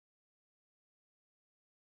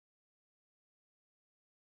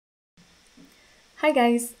Hi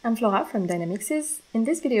guys, I'm Flora from Dynamixyz. In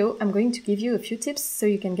this video, I'm going to give you a few tips so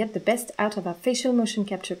you can get the best out of our facial motion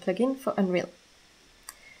capture plugin for Unreal.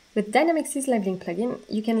 With Dynamixyz Live Link plugin,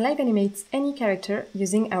 you can live animate any character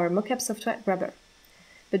using our Mocap software grabber.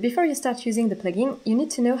 But before you start using the plugin, you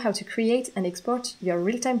need to know how to create and export your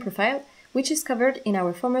real-time profile, which is covered in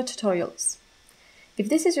our former tutorials. If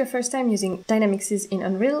this is your first time using Dynamixyz in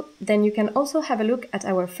Unreal, then you can also have a look at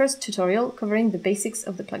our first tutorial covering the basics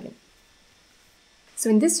of the plugin. So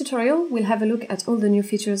in this tutorial, we'll have a look at all the new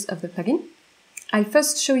features of the plugin. I'll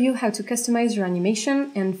first show you how to customize your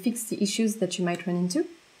animation and fix the issues that you might run into.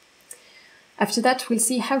 After that, we'll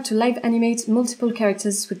see how to live animate multiple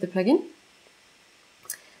characters with the plugin.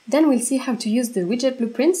 Then we'll see how to use the widget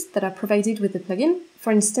blueprints that are provided with the plugin,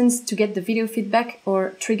 for instance, to get the video feedback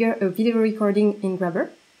or trigger a video recording in Grabber.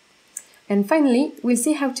 And finally, we'll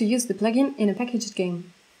see how to use the plugin in a packaged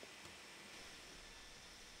game.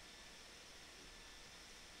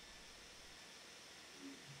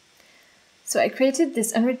 So I created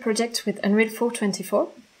this Unreal project with Unreal 4.24,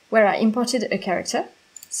 where I imported a character.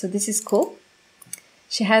 So this is Cole.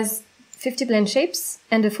 She has 50 blend shapes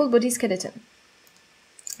and a full body skeleton.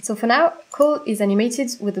 So for now, Cole is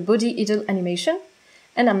animated with a body idle animation,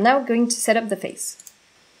 and I'm now going to set up the face.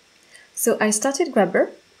 So I started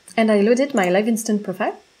Grabber, and I loaded my Live Instant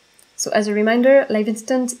profile. So as a reminder, Live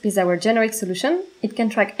Instant is our generic solution. It can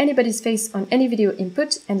track anybody's face on any video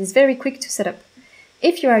input and is very quick to set up.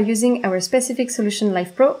 If you are using our specific solution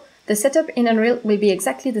Live Pro, the setup in Unreal will be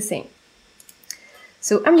exactly the same.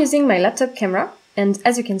 So I'm using my laptop camera, and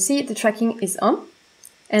as you can see, the tracking is on.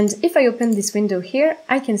 And if I open this window here,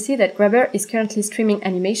 I can see that Grabber is currently streaming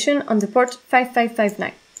animation on the port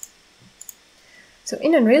 5559. So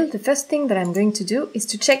in Unreal, the first thing that I'm going to do is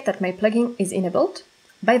to check that my plugin is enabled.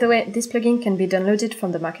 By the way, this plugin can be downloaded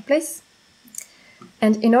from the marketplace.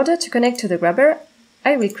 And in order to connect to the Grabber,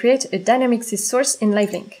 I will create a Dynamixyz source in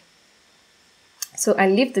Live Link. So I'll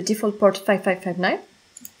leave the default port 5559.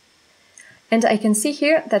 And I can see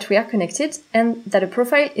here that we are connected and that a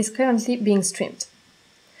profile is currently being streamed.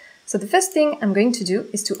 So the first thing I'm going to do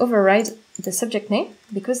is to override the subject name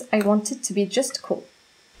because I want it to be just Cole.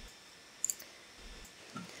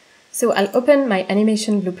 So I'll open my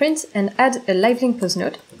animation blueprint and add a Live Link pose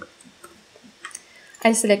node.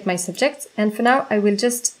 I'll select my subject, and for now I will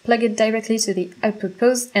just plug it directly to the output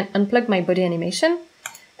pose and unplug my body animation.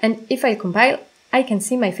 And if I compile, I can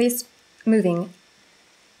see my face moving.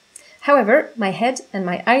 However, my head and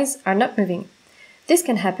my eyes are not moving. This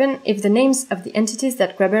can happen if the names of the entities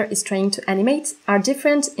that Grabber is trying to animate are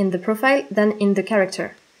different in the profile than in the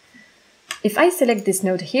character. If I select this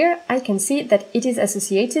node here, I can see that it is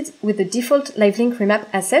associated with the default Live Link remap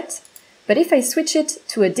asset. But if I switch it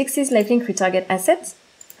to a Dynamixyz Live Link retarget asset,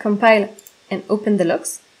 compile and open the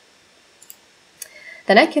logs,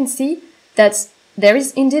 then I can see that there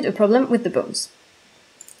is indeed a problem with the bones.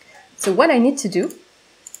 So what I need to do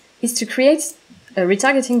is to create a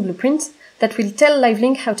retargeting blueprint that will tell Live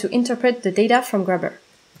Link how to interpret the data from Grabber.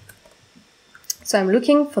 So I'm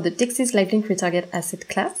looking for the Dynamixyz Live Link retarget asset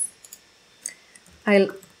class. I'll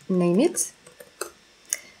name it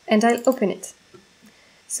and I'll open it.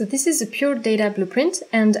 So this is a pure data blueprint,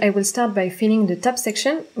 and I will start by filling the top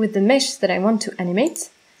section with the mesh that I want to animate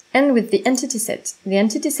and with the entity set. The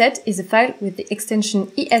entity set is a file with the extension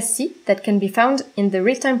ESC that can be found in the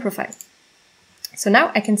real-time profile. So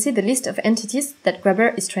now I can see the list of entities that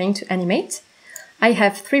Grabber is trying to animate. I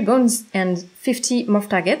have 3 bones and 50 morph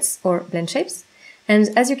targets, or blend shapes. And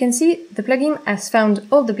as you can see, the plugin has found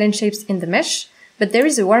all the blend shapes in the mesh, but there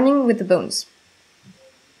is a warning with the bones.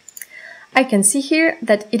 I can see here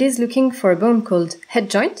that it is looking for a bone called head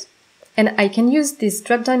joint, and I can use this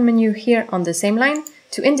drop-down menu here on the same line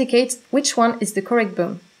to indicate which one is the correct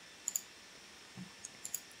bone.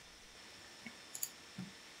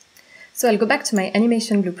 So I'll go back to my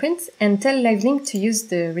animation blueprint and tell Live Link to use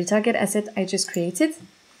the retarget asset I just created.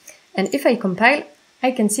 And if I compile,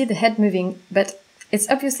 I can see the head moving, but it's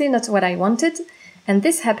obviously not what I wanted. And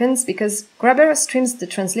this happens because Grabber streams the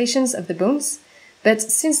translations of the bones, but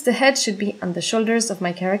since the head should be on the shoulders of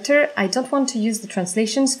my character, I don't want to use the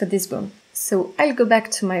translations for this bone. So I'll go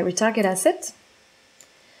back to my retarget asset.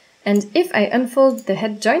 And if I unfold the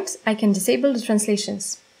head joint, I can disable the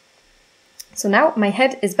translations. So now my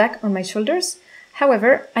head is back on my shoulders.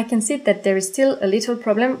 However, I can see that there is still a little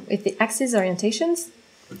problem with the axis orientations.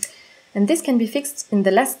 And this can be fixed in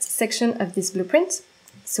the last section of this blueprint.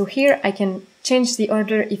 So here I can change the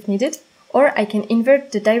order if needed, or I can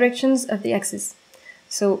invert the directions of the axis.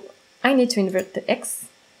 So I need to invert the X,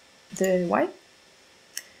 the Y,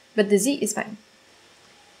 but the Z is fine.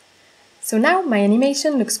 So now my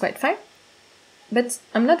animation looks quite fine. but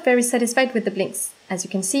I'm not very satisfied with the blinks. As you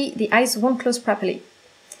can see, the eyes won't close properly.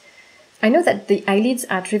 I know that the eyelids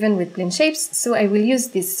are driven with blend shapes, so I will use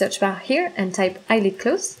this search bar here and type eyelid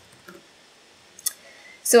close.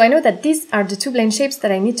 So I know that these are the two blend shapes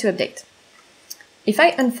that I need to update. If I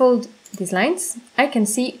unfold these lines, I can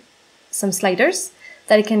see some sliders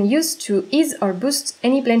that I can use to ease or boost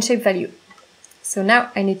any blend shape value. So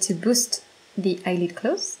now I need to boost the eyelid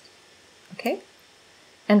close. Okay.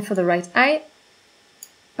 And for the right eye,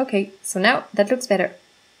 okay, so now that looks better.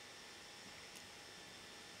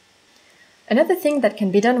 Another thing that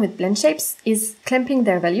can be done with blend shapes is clamping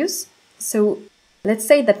their values. So let's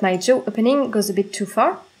say that my jaw opening goes a bit too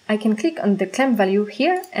far. I can click on the clamp value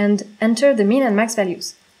here and enter the min and max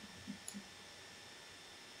values.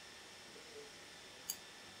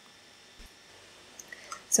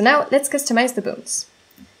 So now let's customize the bones.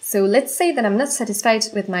 So let's say that I'm not satisfied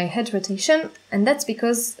with my head rotation, and that's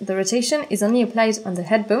because the rotation is only applied on the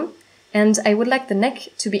head bone, and I would like the neck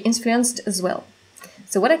to be influenced as well.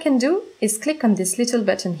 So what I can do is click on this little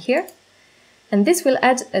button here, and this will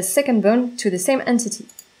add a second bone to the same entity.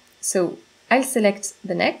 So I'll select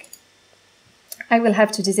the neck. I will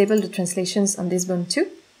have to disable the translations on this bone too.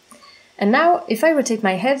 And now, if I rotate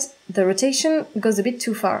my head, the rotation goes a bit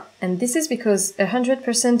too far, and this is because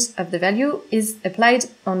 100% of the value is applied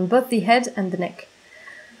on both the head and the neck.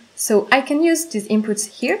 So I can use these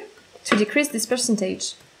inputs here to decrease this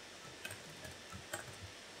percentage.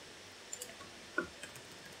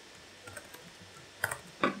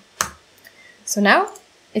 So now,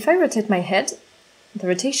 if I rotate my head, the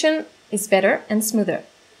rotation is better and smoother.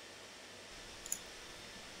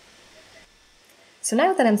 So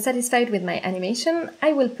now that I'm satisfied with my animation,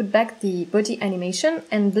 I will put back the body animation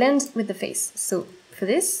and blend with the face. So for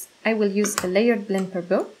this, I will use a layered blend per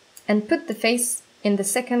bow and put the face in the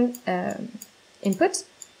second input.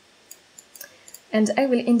 And I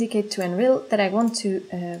will indicate to Unreal that I want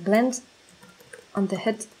to blend on the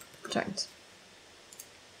head joint.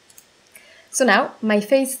 So now my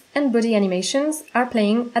face and body animations are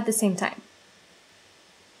playing at the same time.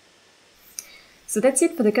 So that's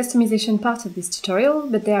it for the customization part of this tutorial,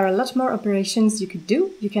 but there are a lot more operations you could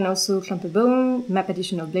do. You can also clamp a bone, map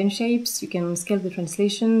additional blend shapes, you can scale the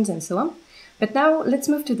translations and so on. But now let's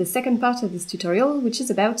move to the second part of this tutorial, which is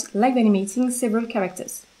about live animating several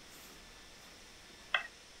characters.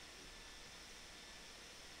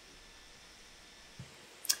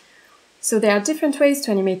 So there are different ways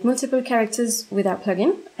to animate multiple characters with our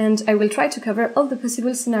plugin, and I will try to cover all the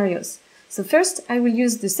possible scenarios. So first, I will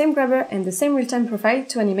use the same grabber and the same real-time profile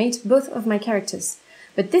to animate both of my characters.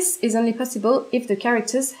 But this is only possible if the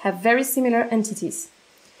characters have very similar entities.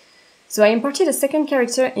 So I imported a second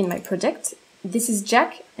character in my project. This is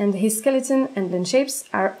Jack, and his skeleton and blend shapes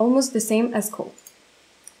are almost the same as Cole.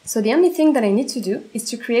 So the only thing that I need to do is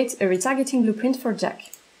to create a retargeting blueprint for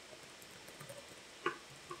Jack.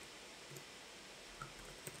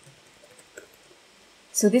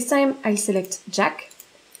 So this time I'll select Jack,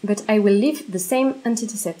 but I will leave the same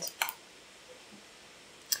entity set.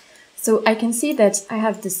 So I can see that I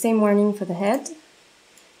have the same warning for the head,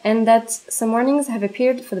 and that some warnings have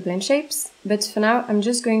appeared for the blend shapes, but for now I'm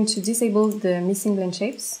just going to disable the missing blend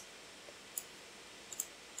shapes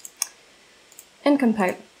and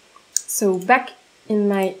compile. So back in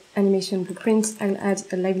my animation blueprint, I'll add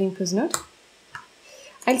a live link pose node.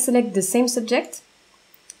 I'll select the same subject,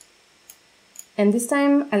 and this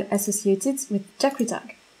time I'll associate it with Jack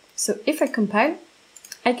Retag. So if I compile,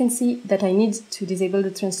 I can see that I need to disable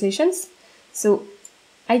the translations. So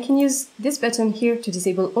I can use this button here to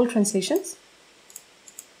disable all translations.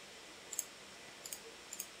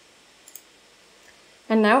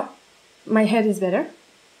 And now my head is better,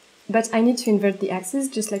 but I need to invert the axis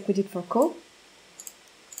just like we did for Cole.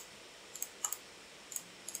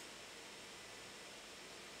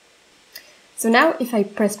 So now if I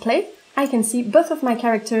press play, I can see both of my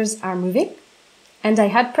characters are moving, and I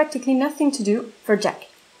had practically nothing to do for Jack.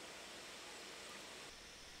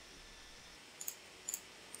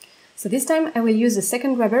 So this time I will use a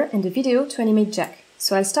second grabber and a video to animate Jack.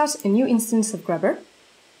 So I'll start a new instance of grabber.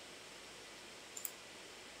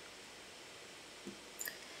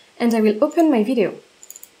 And I will open my video.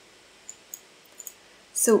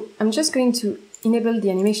 So I'm just going to enable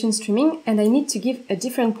the animation streaming, and I need to give a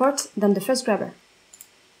different port than the first grabber.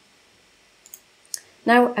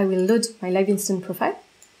 Now I will load my live instant profile.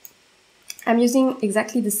 I'm using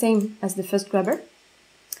exactly the same as the first grabber.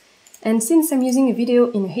 And since I'm using a video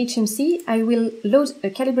in a HMC, I will load a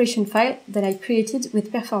calibration file that I created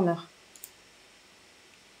with Performer.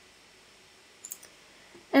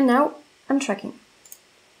 And now I'm tracking.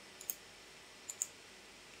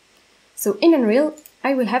 So in Unreal,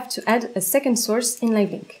 I will have to add a second source in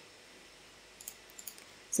LiveLink.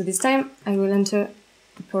 So this time I will enter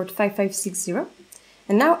the port 5560,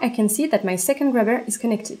 and now I can see that my second grabber is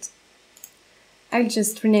connected. I'll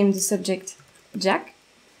just rename the subject Jack,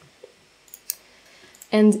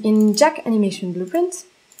 and in Jack animation blueprint,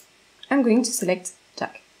 I'm going to select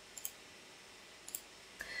Jack.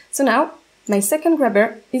 So now my second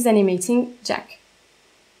grabber is animating Jack.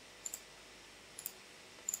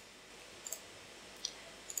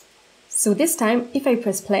 So this time, if I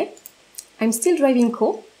press play, I'm still driving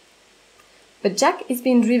Cole, but Jack is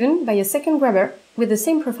being driven by a second grabber with the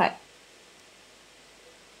same profile.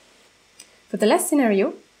 For the last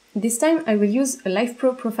scenario, this time I will use a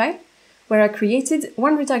LivePro profile where I created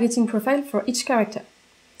one retargeting profile for each character.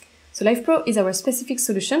 So LivePro is our specific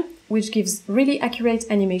solution, which gives really accurate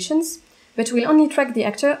animations, but will only track the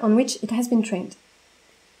actor on which it has been trained.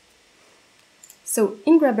 So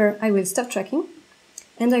in Grabber, I will stop tracking,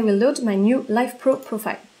 and I will load my new LivePro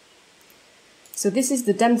profile. So this is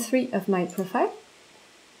the DAM3 of my profile.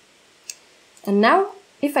 And now,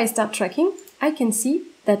 if I start tracking, I can see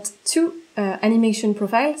that two animation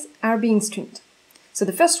profiles are being streamed. So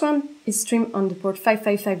the first one is streamed on the port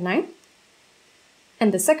 5559,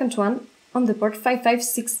 and the second one on the port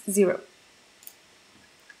 5560.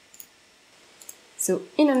 So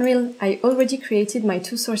in Unreal, I already created my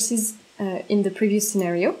two sources in the previous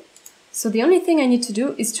scenario. So the only thing I need to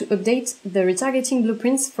do is to update the retargeting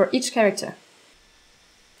blueprints for each character.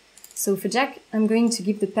 So for Jack, I'm going to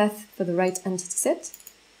give the path for the right entity set.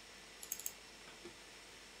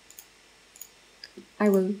 I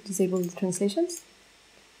will disable the translations.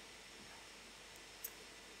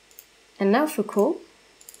 And now for Cole,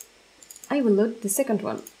 I will load the second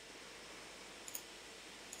one.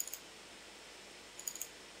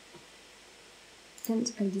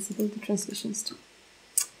 And I'll disable the translations too.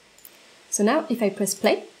 So now if I press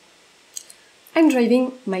play, I'm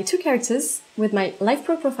driving my two characters with my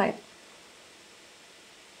LivePro profile.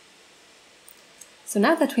 So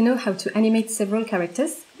now that we know how to animate several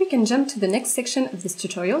characters, we can jump to the next section of this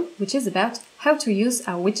tutorial, which is about how to use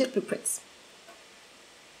our widget blueprints.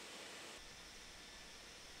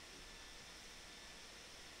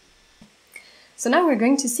 So now we're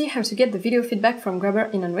going to see how to get the video feedback from Grabber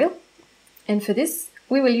in Unreal. And for this,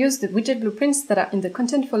 we will use the widget blueprints that are in the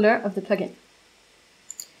content folder of the plugin.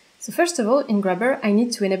 So first of all, in Grabber, I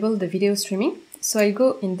need to enable the video streaming. So I'll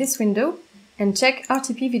go in this window and check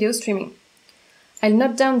RTP video streaming. I'll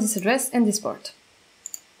note down this address and this port.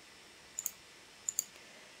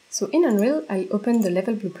 So in Unreal, I'll open the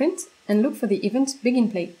level blueprint and look for the event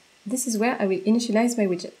begin play. This is where I will initialize my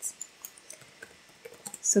widgets.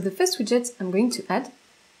 So the first widget I'm going to add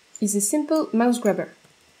is a simple mouse grabber.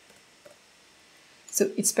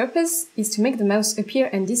 So its purpose is to make the mouse appear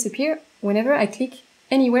and disappear whenever I click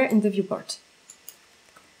anywhere in the viewport.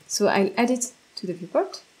 So I'll add it to the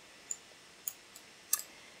viewport.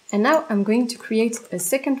 And now I'm going to create a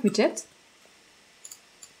second widget,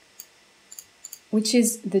 which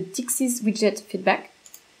is the Dynamixyz widget feedback.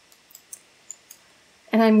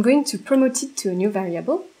 And I'm going to promote it to a new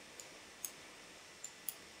variable.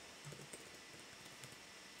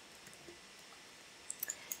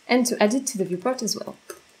 And to add it to the viewport as well.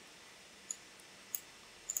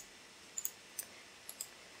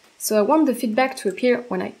 So I want the feedback to appear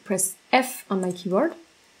when I press F on my keyboard.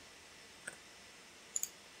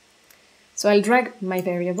 So I'll drag my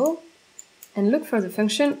variable and look for the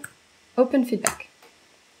function openFeedback.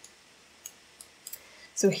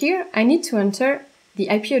 So here I need to enter the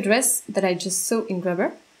IP address that I just saw in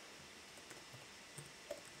Grabber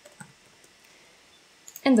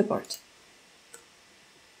and the port.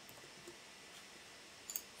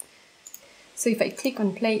 So if I click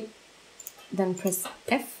on play, then press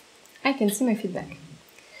F, I can see my feedback.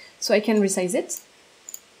 So I can resize it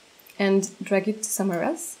and drag it somewhere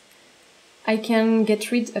else. I can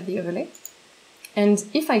get rid of the overlay. And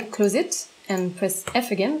if I close it and press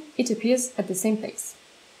F again, it appears at the same place.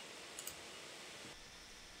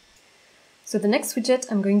 So the next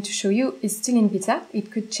widget I'm going to show you is still in beta.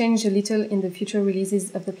 It could change a little in the future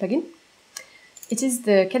releases of the plugin. It is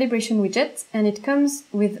the calibration widget, and it comes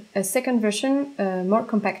with a second version, more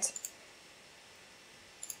compact.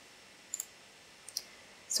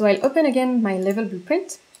 So I'll open again my level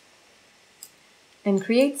blueprint and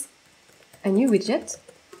create a new widget.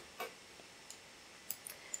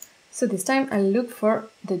 So this time I'll look for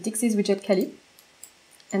the Dynamixyz widget Cali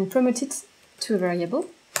and promote it to a variable.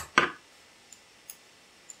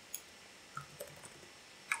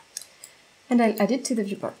 And I'll add it to the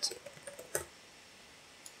viewport.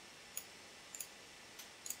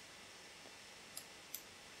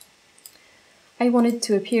 I want it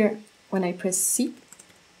to appear when I press C.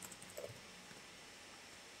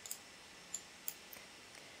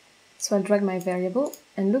 So I'll drag my variable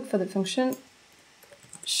and look for the function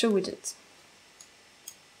showWidget.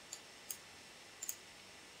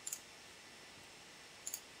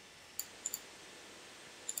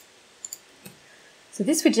 So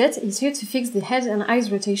this widget is here to fix the head and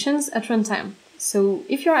eyes rotations at runtime. So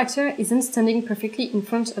if your actor isn't standing perfectly in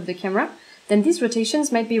front of the camera, then these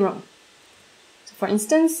rotations might be wrong. So for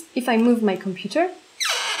instance, if I move my computer,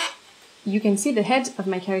 you can see the head of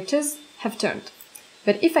my characters have turned.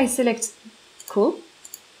 But if I select Call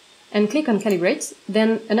and click on Calibrate,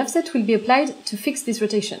 then an offset will be applied to fix this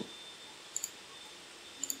rotation.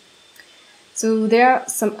 So there are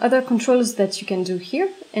some other controls that you can do here,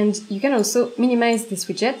 and you can also minimize this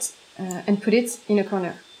widget and put it in a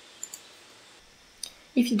corner.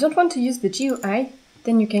 If you don't want to use the GUI,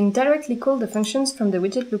 then you can directly call the functions from the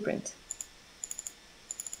widget blueprint.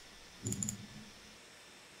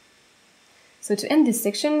 So to end this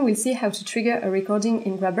section, we'll see how to trigger a recording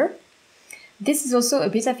in Grabber. This is also a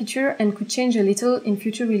beta feature and could change a little in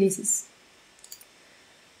future releases.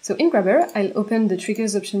 So in Grabber, I'll open the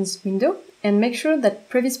Triggers Options window and make sure that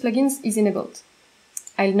Previous Plugins is enabled.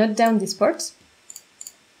 I'll note down this port.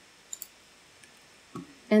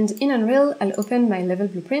 And in Unreal, I'll open my level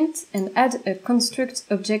blueprint and add a construct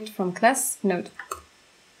object from class node.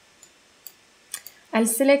 I'll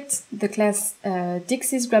select the class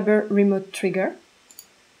Dynamixyz Grabber remote trigger.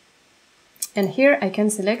 And here I can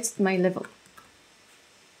select my level.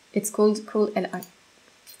 It's called call.li.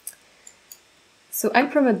 So I'll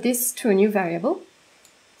promote this to a new variable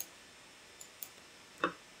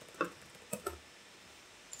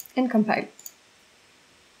and compile.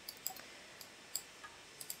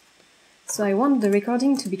 So I want the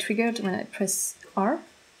recording to be triggered when I press R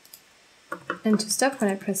and to stop when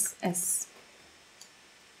I press S.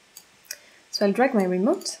 So I'll drag my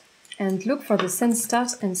remote and look for the send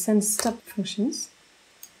start and send stop functions.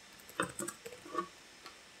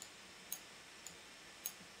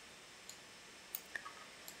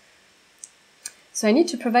 So I need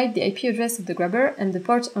to provide the IP address of the Grabber and the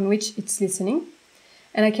port on which it's listening.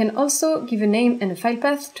 And I can also give a name and a file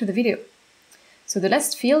path to the video. So the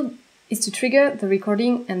last field is to trigger the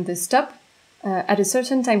recording and the stop at a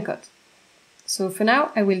certain timecode. So for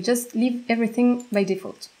now, I will just leave everything by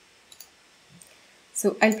default.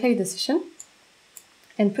 So I'll play the session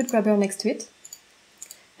and put Grabber next to it.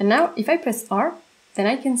 And now if I press R, then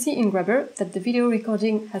I can see in Grabber that the video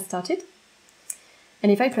recording has started.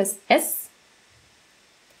 And if I press S,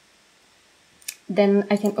 then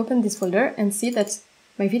I can open this folder and see that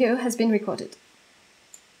my video has been recorded.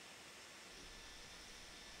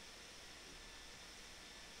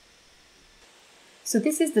 So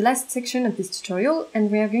this is the last section of this tutorial, and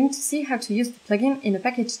we are going to see how to use the plugin in a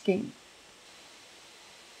packaged game.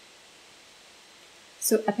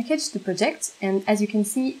 So I packaged the project, and as you can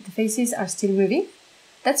see, the faces are still moving.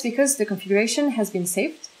 That's because the configuration has been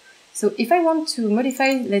saved. So if I want to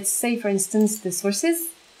modify, let's say for instance, the sources,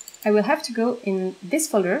 I will have to go in this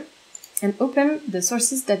folder and open the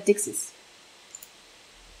sources.dixys.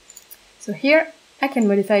 So here I can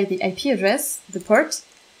modify the IP address, the port,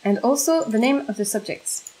 and also the name of the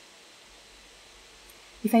subjects.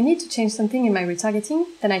 If I need to change something in my retargeting,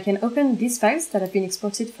 then I can open these files that have been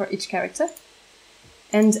exported for each character,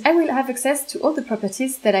 and I will have access to all the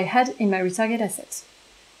properties that I had in my retarget asset.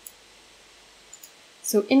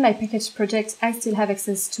 So in my packaged project, I still have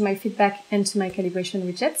access to my feedback and to my calibration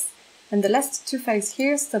widgets, and the last two files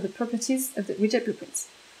here store the properties of the widget blueprints.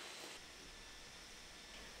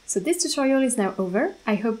 So this tutorial is now over.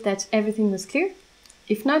 I hope that everything was clear.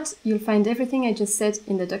 If not, you'll find everything I just said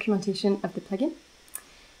in the documentation of the plugin.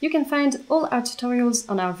 You can find all our tutorials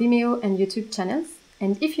on our Vimeo and YouTube channels,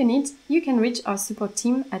 and if you need, you can reach our support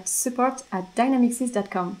team at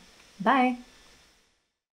support@dynamixyz.com. Bye!